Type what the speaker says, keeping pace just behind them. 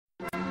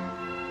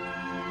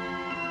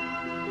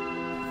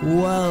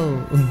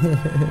Whoa.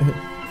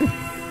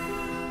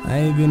 I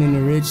ain't been in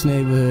a rich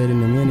neighborhood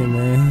in a minute,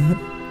 man.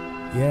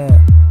 Yeah.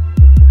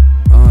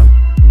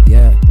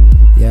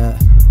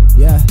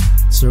 Yeah.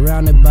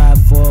 Surrounded by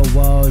 4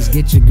 walls.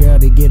 Get your girl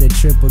to get a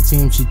triple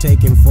team. She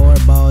taking 4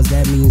 balls.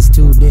 That means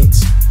 2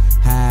 dicks.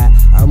 Hi,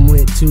 I'm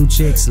with 2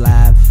 chicks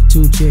live.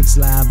 2 chicks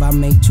live. I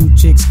make 2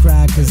 chicks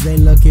cry cause they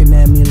looking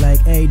at me like,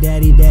 hey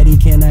daddy,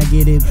 can I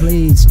get it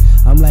please?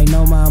 I'm like,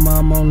 no mama,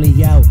 I'm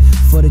only out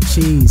for the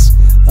cheese.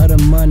 Or the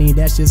money,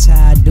 that's just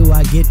how I do.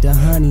 I get the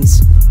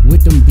honeys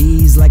with them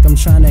bees like I'm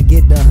trying to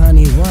get the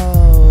honey.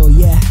 Whoa,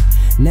 yeah.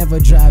 Never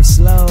drive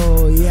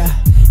slow, yeah.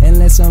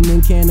 Unless I'm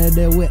in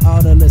Canada with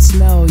all of the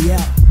snow,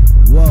 yeah.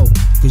 Whoa,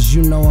 cause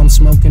you know I'm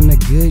smoking the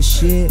good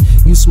shit.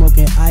 You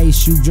smoking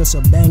ice, you just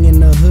a bang in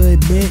the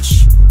hood,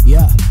 bitch.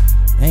 Yeah,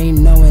 ain't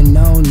knowing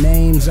no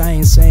names, I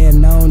ain't saying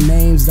no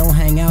names. Don't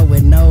hang out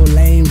with no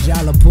lames,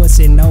 y'all a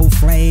pussy, no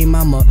flame.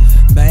 I'ma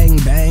bang,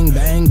 bang,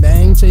 bang,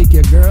 bang. Take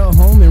your girl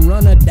home and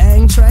run a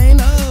dang train,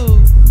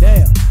 oh,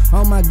 damn.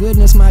 Oh my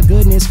goodness, oh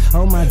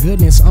my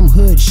goodness, I'm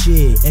hood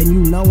shit. And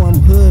you know I'm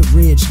hood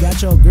rich.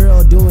 Got your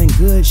girl doing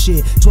good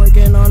shit.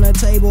 Twerking on the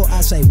table, I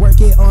say work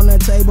it on the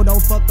table.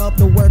 Don't fuck up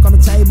the work on the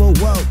table,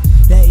 whoa.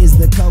 That is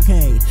the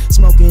cocaine,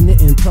 smoking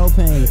it in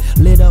propane.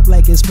 Lit up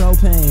like it's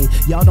propane.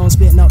 Y'all don't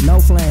spit no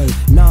flame.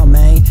 Nah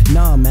man,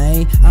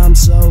 I'm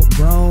so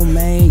grown,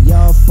 man.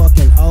 Y'all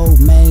fucking old,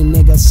 man.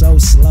 Nigga so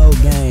slow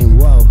game,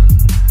 whoa.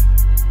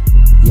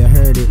 You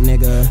heard it,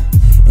 nigga.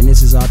 And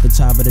this is off the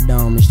top of the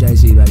dome, it's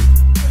Jay-Z, baby.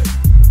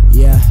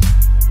 Yeah,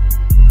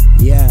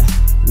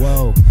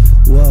 whoa.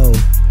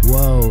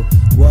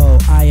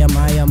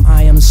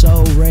 I am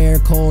so rare,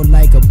 cold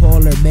like a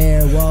polar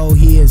bear. Whoa,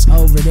 he is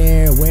over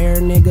there. Where,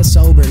 nigga?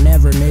 Sober,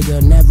 never,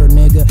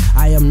 nigga.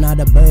 I am not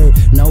a bird,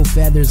 no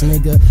feathers,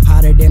 nigga.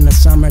 Hotter than the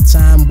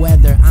summertime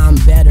weather, I'm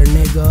better,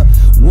 nigga.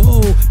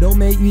 Whoa, don't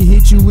make me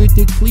hit you with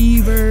the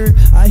cleaver.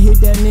 I hit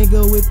that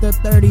nigga with the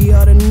 30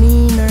 or the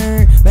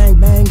neener. Bang,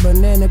 bang,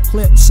 banana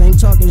clips. Ain't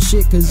talking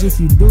shit, cause if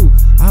you do,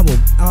 I will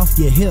off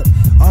your hip.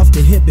 Off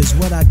the hip is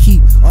what I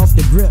keep, off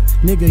the grip.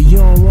 Nigga, you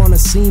don't wanna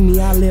see me,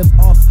 I live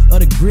off of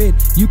the grid.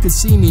 You can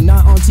see me,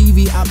 not on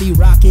TV, I be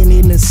rocking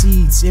in the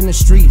seats, in the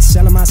streets,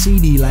 selling my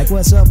CD like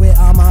what's up with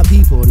all my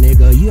people,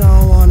 nigga. You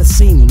don't wanna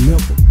see me,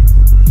 milk 'em.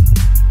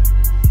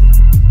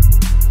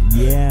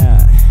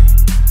 Yeah,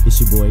 it's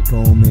your boy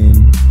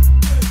Coleman.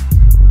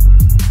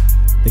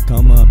 The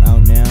come up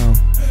out now.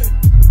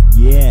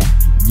 Yeah.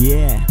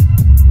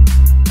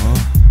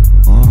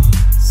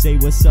 Say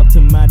what's up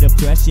to my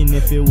depression.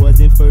 If it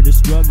wasn't for the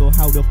struggle,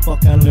 how the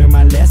fuck I learn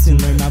my lesson,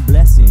 learn my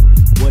blessing.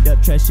 What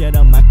up, trash? Shout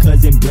out my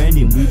cousin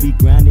Brandon. We be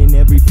grinding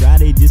every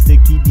Friday just to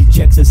keep these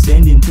checks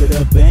ascending to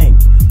the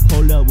bank.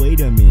 Hold up,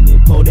 wait a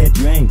minute, pull that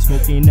drink.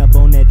 Smoking up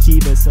on that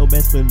Chiba, so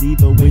best believe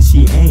her when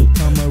she ain't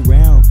come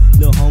around.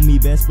 Lil'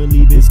 homie, best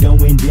believe it's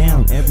going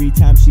down. Every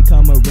time she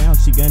come around,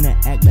 she gonna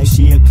act like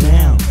she a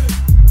clown.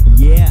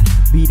 Yeah,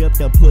 beat up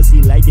the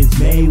pussy like it's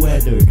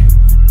Mayweather.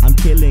 I'm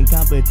killing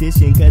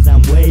competition cause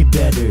I'm way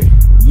better.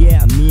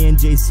 Yeah, me and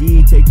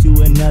JC take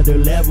to another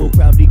level.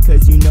 Probably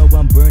cause you know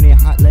I'm burning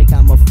hot like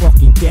I'm a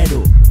fucking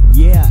kettle.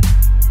 Yeah.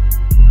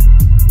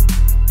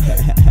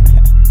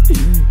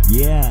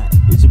 Yeah,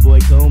 it's your boy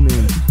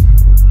Coleman.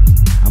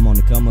 I'm on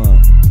the come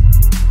up.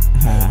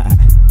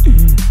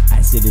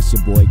 I said it's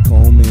your boy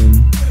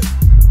Coleman.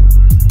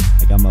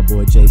 I got my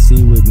boy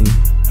JC with me.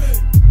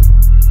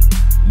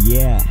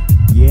 Yeah.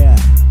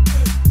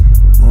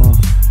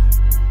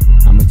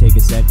 I'ma take a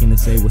second to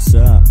say what's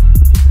up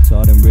to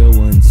all them real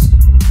ones.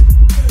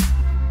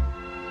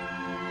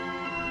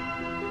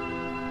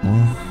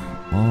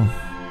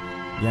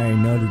 You already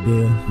know the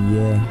deal.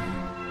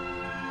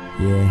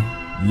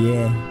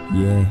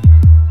 Yeah.